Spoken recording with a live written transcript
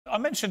I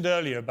mentioned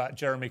earlier about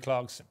Jeremy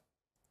Clarkson,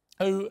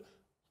 who,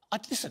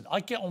 listen, I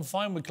get on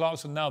fine with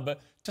Clarkson now,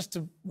 but just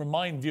to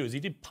remind viewers, he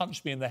did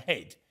punch me in the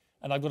head,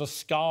 and I've got a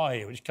scar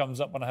here which comes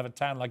up when I have a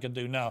tan like I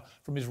do now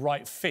from his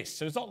right fist.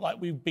 So it's not like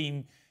we've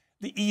been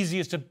the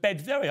easiest of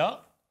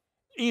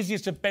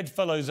easiest of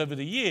bedfellows over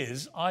the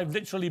years. I've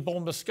literally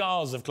borne the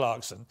scars of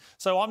Clarkson.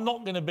 So I'm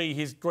not going to be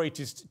his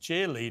greatest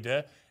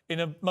cheerleader in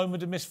a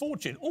moment of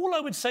misfortune. All I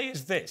would say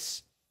is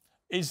this,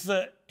 is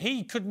that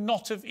he could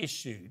not have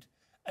issued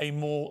a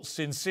more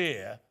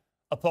sincere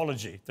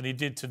apology than he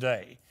did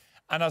today.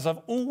 And as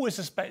I've always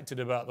suspected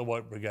about the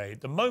woke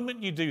brigade, the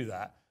moment you do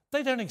that,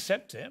 they don't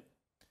accept it.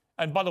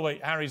 And by the way,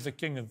 Harry's the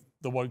king of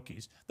the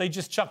wokies. They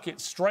just chuck it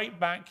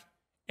straight back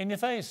in your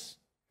face.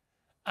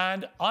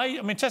 And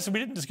I mean, Tessa, we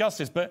didn't discuss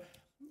this, but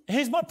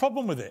here's my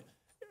problem with it.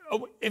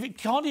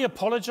 Can't he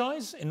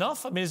apologise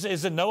enough? I mean,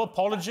 is there no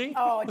apology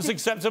that's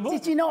acceptable?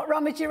 Did you not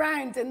rummage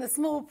around in the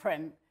small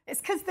print? It's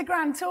because the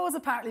Grand Tour's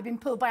apparently been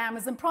pulled by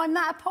Amazon Prime.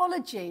 That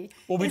apology...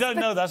 Well, we don't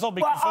know. That's not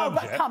been confirmed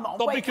yet. Come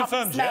on, wake up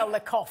and smell the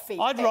coffee.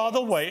 I'd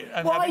rather wait and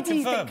have it confirmed. Why do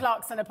you think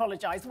Clarkson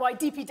apologised? Why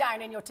deep you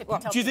down in your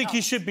tippy-toppy? Do you think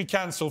he should be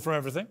cancelled from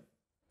everything?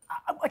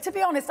 To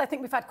be honest, I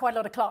think we've had quite a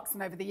lot of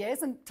Clarkson over the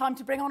years, and time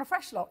to bring on a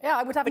fresh lot. Yeah,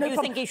 I would have no problem.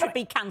 But do you think he should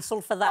be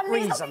cancelled for that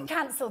reason? He's not been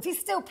cancelled. He's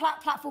still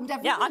platformed every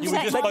week. Yeah, you were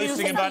just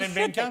boasting about him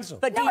being cancelled.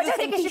 But do you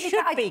think he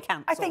should be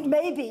cancelled? I think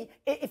maybe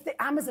if the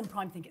Amazon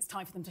Prime think it's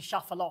time for them to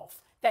shuffle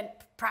off, then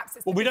perhaps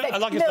it's... Well, we don't...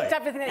 Like I say,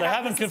 they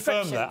haven't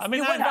confirmed that. I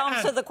mean, you wouldn't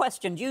answer the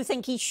question. Do you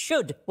think he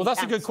should? Well,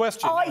 that's a good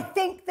question. I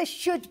think there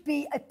should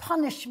be a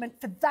punishment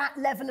for that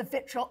level of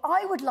vitriol.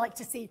 I would like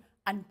to see...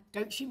 And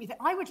don't shoot me there.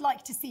 I would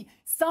like to see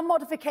some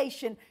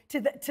modification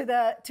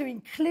to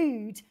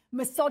include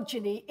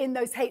misogyny in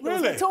those hate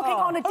laws. Really? We're talking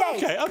on a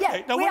day. Okay.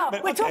 Yeah, no, we are.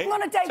 We're talking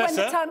on a day when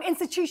the term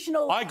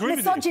institutional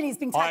misogyny has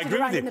been tagged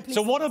around in the police.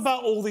 So what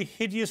about all the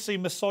hideously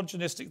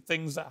misogynistic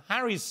things that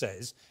Harry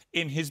says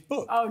in his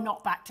book? Oh,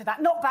 not back to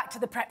that. Not back to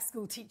the prep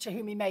school teacher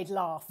whom he made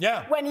laugh.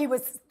 Yeah. When he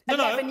was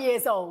 11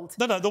 years old.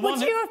 No, the one...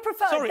 Would you have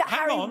preferred that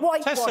Harry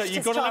whitewashed his Tessa,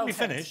 you've got to let me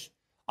childhood? finish.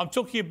 I'm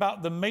talking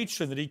about the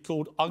matron that he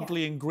called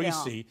ugly and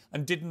greasy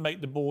and didn't make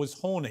the boys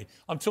horny.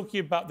 I'm talking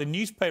about the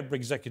newspaper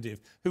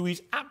executive who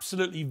he's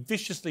absolutely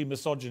viciously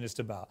misogynist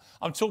about.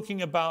 I'm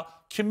talking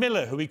about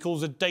Camilla, who he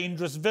calls a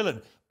dangerous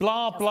villain.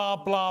 Blah, blah,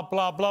 blah,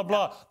 blah, blah,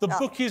 blah. The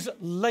book is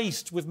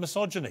laced with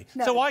misogyny.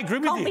 So I agree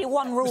with you. Can't be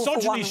one rule for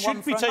one, misogyny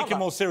should be taken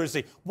more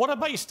seriously. What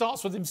about he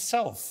starts with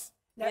himself?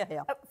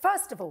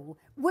 First of all,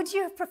 would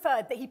you have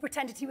preferred that he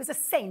pretended he was a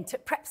saint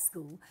at prep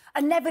school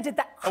and never did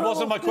that cruel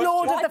wasn't my question.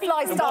 Lord of the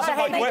Flies style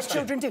behaviour that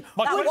children do?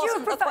 Would you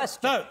have preferred...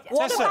 No,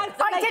 what Tessa, about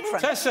the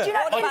matron?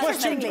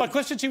 Tessa, my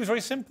question to you was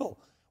very simple.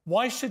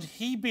 Why should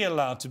he be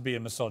allowed to be a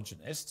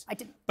misogynist?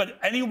 But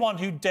anyone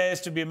who dares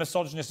to be a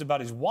misogynist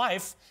about his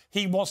wife,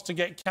 he wants to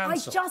get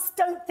cancelled. I just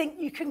don't think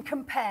you can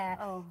compare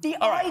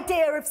the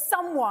idea of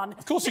someone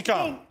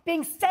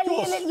being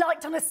cellular,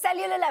 liked on a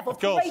cellular level,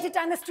 paraded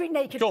down the street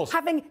naked,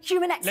 having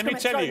human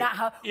excrement thrown at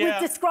her, with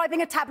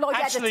describing a tabloid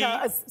editor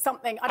as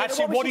something. I don't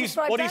know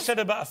what he said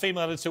about a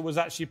female editor was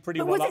actually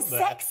pretty well up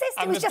there. Was it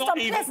sexist? It was just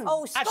unpleasant.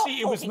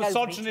 Actually, it was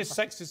misogynist,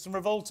 sexist and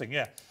revolting,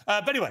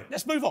 But anyway,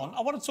 let's move on.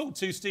 I want to talk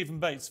to Stephen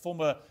Bates,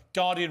 former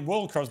Guardian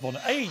Royal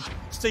Correspondent.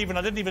 Stephen,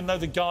 I didn't even know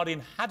the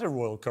Guardian had a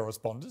Royal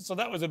Correspondent, so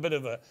that was a bit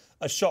of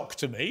a shock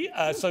to me.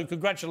 So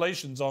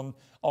congratulations on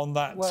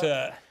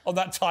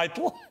that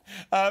title.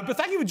 But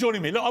thank you for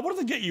joining me. Look, I wanted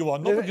to get you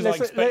on, not because I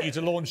expect you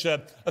to launch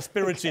a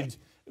spirited,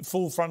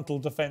 full-frontal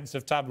defence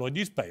of tabloid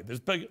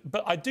newspapers,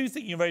 but I do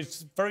think you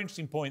raised very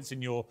interesting points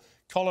in your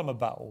column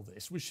about all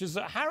this, which is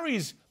that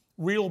Harry's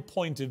real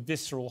point of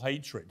visceral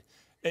hatred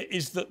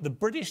is that the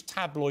British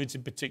tabloids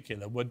in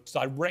particular were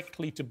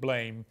directly to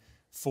blame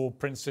for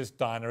Princess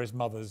Diana, his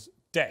mother's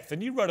death.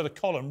 And you wrote a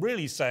column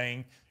really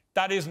saying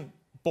that isn't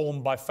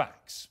borne by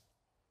facts.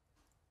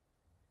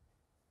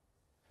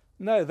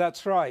 No,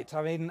 that's right.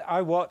 I mean,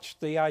 I watched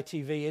the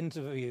ITV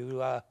interview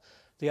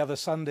the other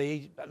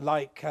Sunday,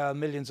 like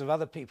millions of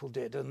other people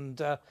did.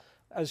 And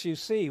as you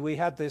see, we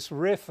had this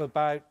riff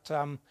about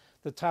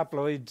the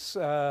tabloids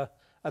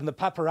and the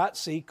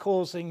paparazzi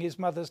causing his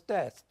mother's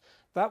death.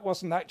 That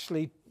wasn't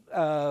actually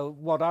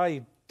what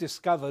I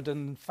discovered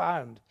and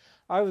found.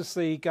 I was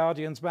the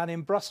Guardian's man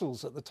in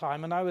Brussels at the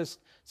time, and I was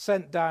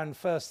sent down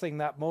first thing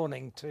that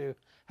morning to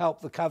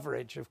help the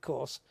coverage, of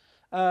course.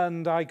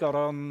 And I got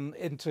on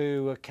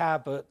into a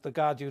cab at the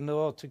Gare du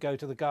Nord to go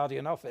to the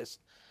Guardian office.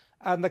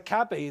 And the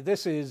cabbie,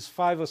 this is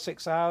 5 or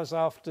 6 hours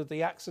after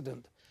the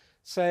accident,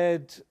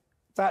 said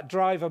that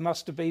driver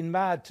must have been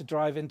mad to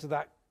drive into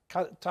that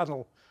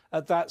tunnel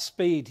at that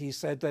speed. He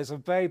said there's a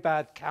very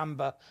bad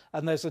camber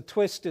and there's a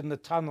twist in the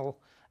tunnel,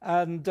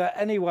 and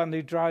anyone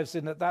who drives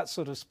in at that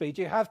sort of speed,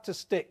 you have to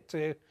stick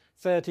to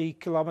 30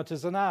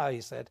 kilometres an hour, he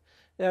said.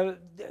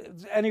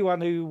 Anyone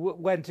who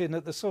went in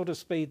at the sort of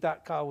speed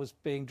that car was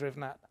being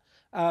driven at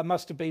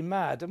must have been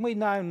mad. And we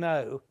now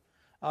know,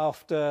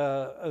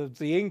 after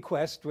the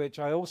inquest, which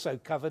I also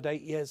covered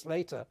 8 years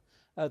later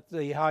at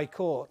the High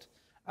Court,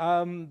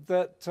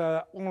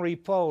 that Henri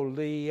Paul,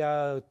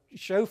 the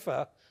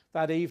chauffeur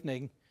that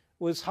evening,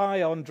 was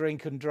high on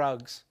drink and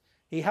drugs.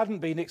 He hadn't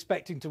been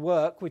expecting to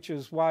work, which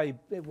is why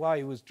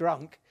he was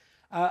drunk,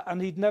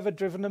 and he'd never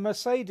driven a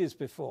Mercedes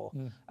before.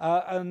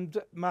 And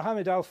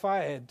Mohammed Al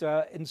Fayed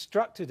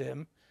instructed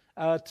him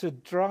to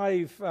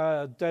drive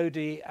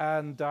Dodi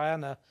and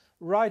Diana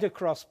right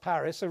across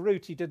Paris, a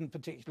route he didn't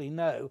particularly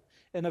know,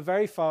 in a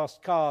very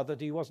fast car that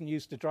he wasn't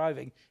used to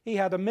driving. He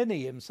had a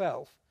Mini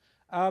himself,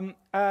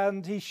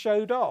 and he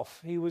showed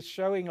off. He was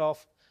showing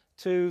off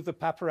to the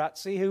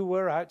paparazzi who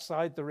were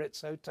outside the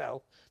Ritz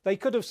Hotel. They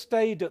could have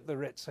stayed at the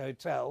Ritz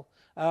Hotel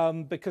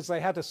because they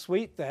had a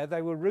suite there.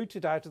 They were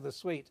rooted out of the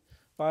suite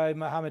by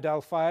Mohammed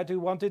Al Fayed, who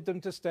wanted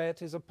them to stay at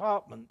his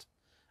apartment.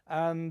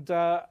 And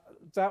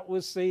that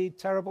was the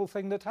terrible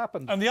thing that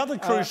happened. And the other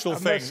crucial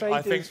thing,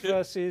 I think...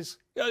 versus...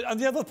 And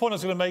the other point I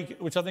was going to make,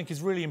 which I think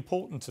is really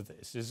important to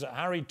this, is that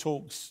Harry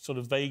talks sort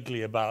of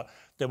vaguely about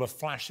there were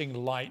flashing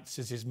lights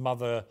as his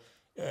mother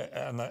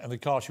and the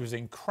car she was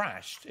in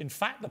crashed. In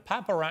fact, the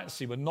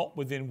paparazzi were not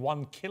within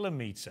 1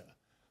 kilometre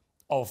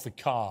of the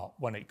car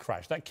when it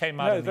crashed. That came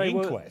out in the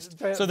inquest.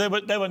 So there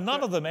were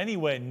none of them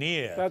anywhere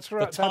near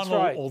the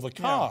tunnel or the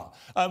car.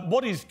 Yeah.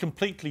 What is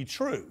completely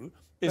true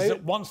is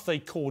that once they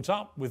caught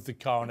up with the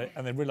car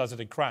and they realised it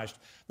had crashed,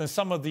 then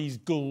some of these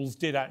ghouls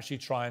did actually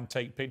try and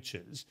take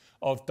pictures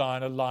of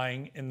Diana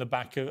lying in the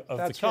back of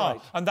the car.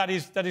 Right. And that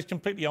is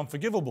completely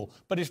unforgivable.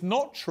 But it's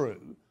not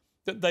true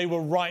that they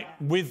were right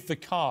with the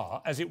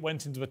car as it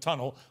went into the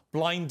tunnel,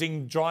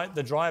 blinding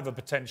the driver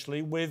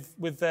potentially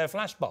with their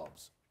flash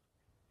bulbs.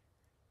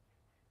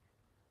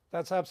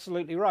 That's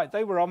absolutely right.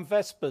 They were on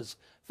Vespers.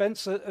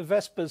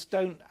 Vespers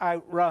don't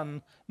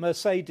outrun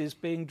Mercedes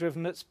being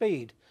driven at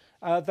speed.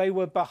 They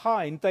were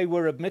behind. They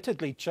were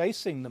admittedly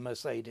chasing the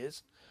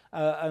Mercedes,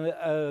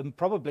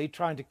 probably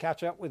trying to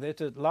catch up with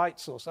it at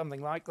lights or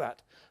something like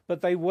that.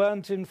 But they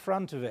weren't in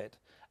front of it.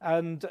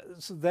 And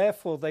so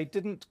therefore, they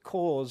didn't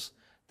cause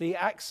the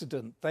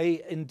accident.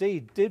 They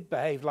indeed did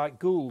behave like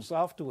ghouls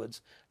afterwards.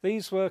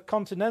 These were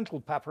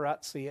continental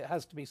paparazzi, it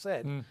has to be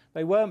said.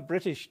 They weren't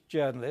British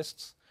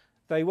journalists.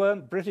 They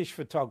weren't British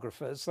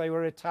photographers. They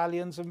were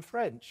Italians and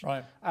French.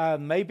 Right.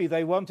 Maybe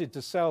they wanted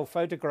to sell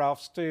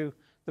photographs to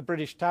the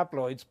British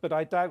tabloids, but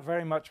I doubt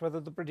very much whether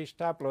the British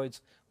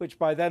tabloids, which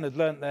by then had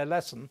learnt their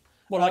lesson,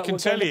 well, I can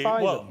tell you.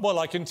 Well,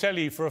 I can tell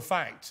you for a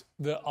fact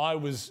that I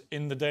was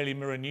in the Daily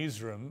Mirror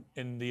newsroom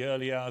in the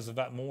early hours of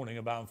that morning,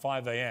 about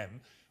 5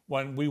 a.m.,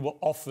 when we were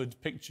offered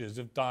pictures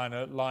of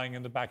Diana lying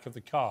in the back of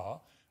the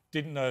car.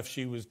 Didn't know if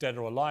she was dead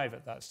or alive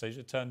at that stage.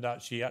 It turned out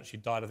she actually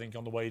died, I think,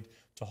 on the way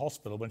to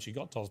hospital when she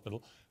got to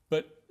hospital.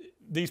 But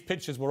these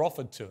pictures were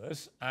offered to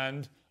us,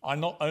 and I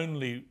not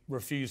only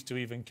refused to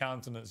even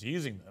countenance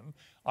using them,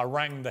 I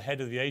rang the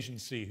head of the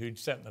agency who'd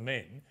sent them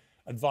in,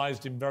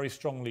 advised him very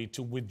strongly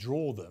to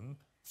withdraw them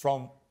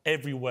from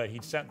everywhere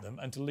he'd sent them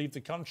and to leave the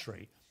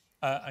country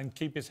and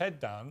keep his head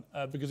down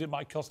because it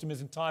might cost him his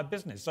entire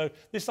business. So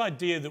this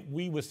idea that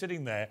we were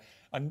sitting there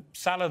and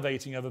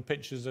salivating over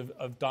pictures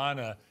of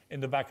Diana in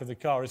the back of the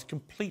car is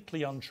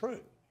completely untrue.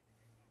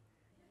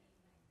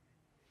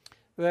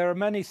 There are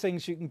many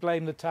things you can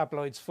blame the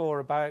tabloids for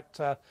about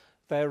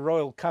their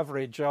royal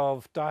coverage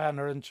of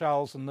Diana and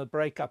Charles and the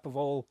breakup of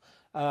all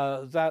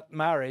that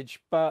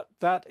marriage, but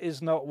that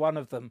is not one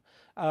of them.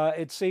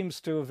 It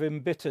seems to have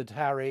embittered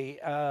Harry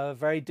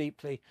very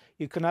deeply.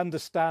 You can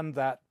understand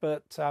that,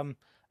 but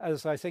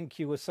as I think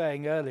you were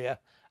saying earlier,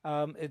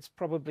 it's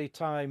probably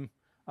time,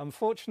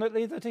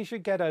 unfortunately, that he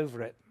should get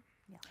over it.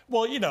 Yeah.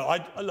 Well, you know,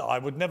 I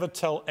would never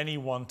tell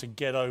anyone to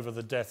get over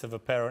the death of a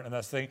parent and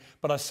that thing,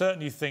 but I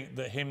certainly think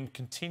that him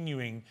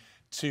continuing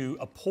to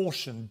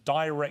apportion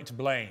direct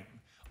blame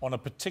on a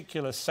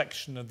particular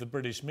section of the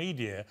British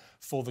media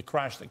for the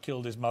crash that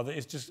killed his mother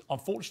is just,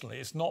 unfortunately,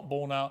 it's not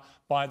borne out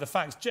by the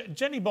facts.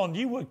 Jennie Bond,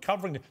 you were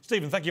covering...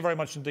 Stephen, thank you very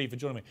much indeed for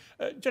joining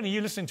me. Jennie,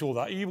 you listening to all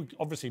that? You were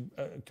obviously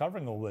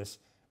covering all this.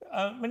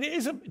 I mean,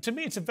 to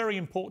me, it's a very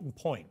important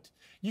point.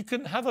 You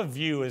can have a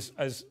view,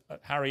 as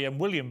Harry and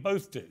William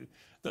both do,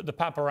 that the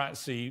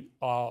paparazzi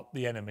are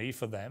the enemy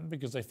for them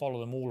because they follow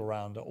them all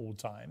around at all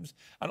times.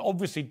 And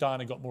obviously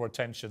Diana got more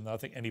attention than I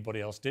think anybody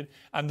else did.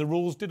 And the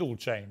rules did all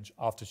change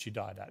after she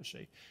died,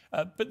 actually.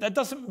 But that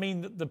doesn't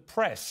mean that the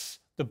press,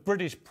 the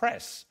British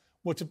press,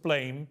 were to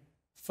blame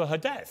for her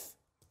death.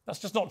 That's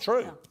just not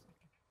true.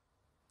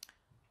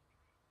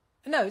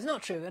 No, it's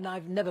not true, and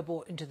I've never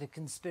bought into the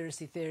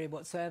conspiracy theory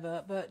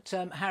whatsoever, but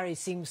Harry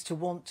seems to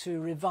want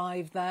to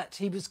revive that.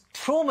 He was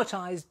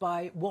traumatised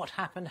by what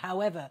happened,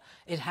 however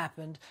it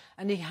happened,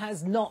 and he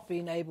has not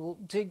been able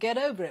to get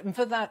over it. And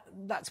for that,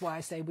 that's why I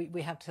say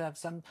we have to have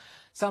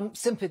some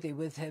sympathy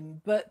with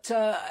him. But,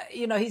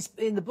 you know,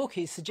 in the book,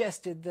 he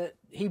suggested that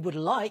he would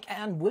like,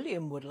 and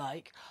William would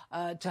like,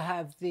 to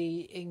have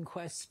the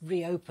inquest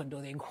reopened,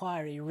 or the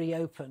inquiry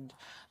reopened,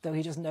 though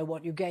he doesn't know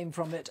what you gain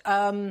from it.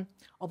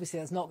 Obviously,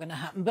 that's not going to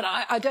happen. But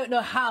I don't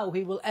know how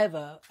he will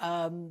ever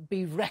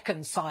be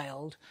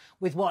reconciled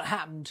with what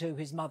happened to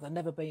his mother.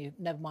 Never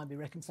mind be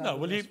reconciled. No,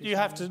 well, you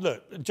have to...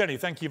 Look, Jennie,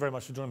 thank you very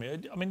much for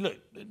joining me. I mean, look,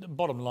 the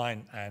bottom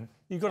line, Anne,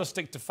 you've got to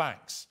stick to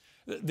facts.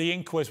 The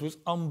inquest was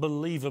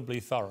unbelievably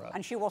thorough.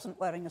 And she wasn't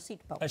wearing a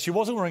seatbelt. And she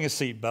wasn't wearing a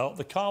seatbelt.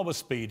 The car was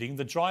speeding.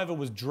 The driver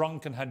was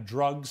drunk and had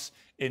drugs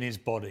in his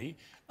body.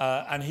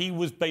 And he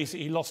was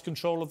basically, he lost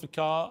control of the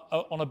car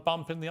on a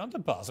bump in the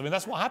underpass. I mean,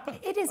 that's what happened.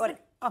 It is. But,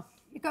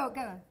 go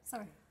on.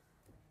 Sorry.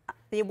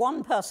 The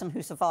one person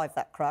who survived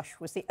that crash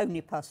was the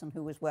only person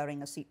who was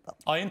wearing a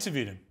seatbelt. I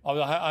interviewed him.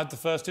 I had the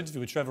first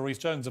interview with Trevor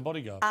Rees-Jones, the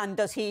bodyguard. And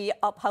does he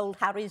uphold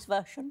Harry's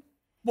version?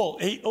 Well,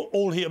 I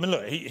mean,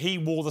 look, he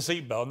wore the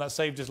seatbelt and that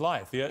saved his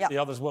life. The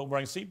others weren't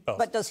wearing seatbelts.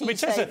 But does he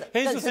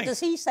does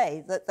he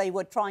say that they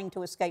were trying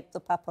to escape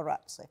the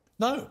paparazzi?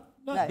 No,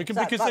 because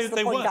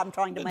they weren't. I'm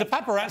trying to make. The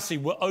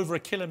paparazzi were over a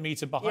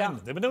kilometre behind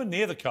them. They were nowhere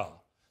near the car.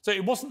 So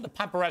it wasn't the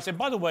paparazzi. And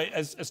by the way,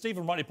 as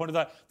Stephen rightly pointed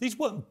out, these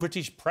weren't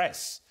British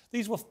press.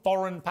 These were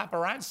foreign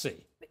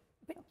paparazzi.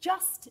 But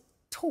just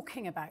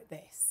talking about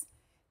this,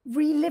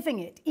 reliving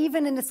it,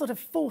 even in a sort of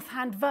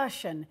fourth-hand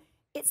version,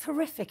 it's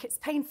horrific, it's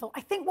painful.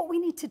 I think what we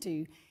need to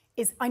do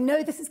is, I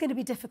know this is going to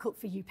be difficult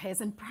for you,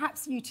 Piers, and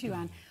perhaps you too,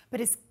 Anne, but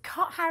is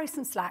cut Harry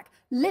some slack,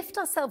 lift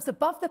ourselves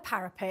above the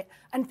parapet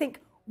and think,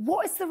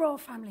 what is the royal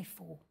family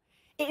for?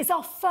 It is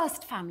our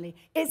first family.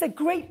 It is a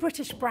great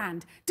British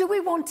brand. Do we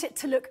want it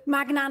to look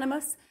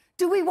magnanimous?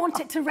 Do we want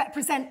it to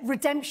represent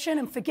redemption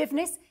and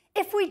forgiveness?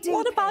 If we do,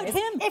 what about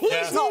him?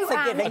 He's not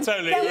forgiving.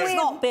 He's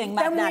not being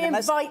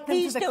magnanimous.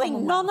 He's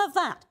doing none of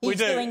that. He's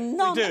doing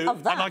none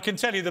of that. And I can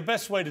tell you the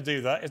best way to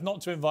do that is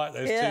not to invite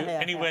those two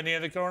anywhere near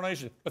the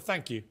coronation. But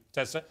thank you,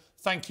 Tessa.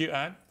 Thank you,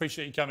 Anne.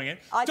 Appreciate you coming in.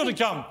 Still to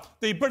come,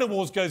 the Brit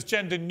Awards goes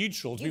gender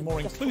neutral to be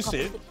more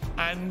inclusive,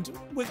 and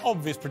with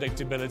obvious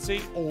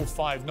predictability, all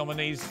 5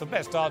 nominees for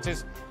Best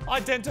Artist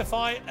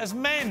identify as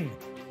men.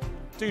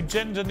 Do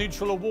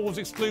gender-neutral awards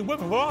exclude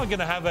women? We are going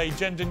to have a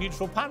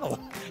gender-neutral panel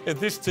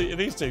if these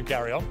two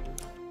carry on.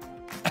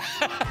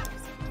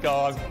 Go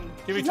on,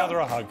 give each other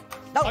a hug.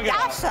 No,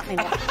 that's certainly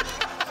not.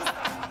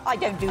 I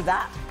don't do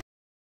that.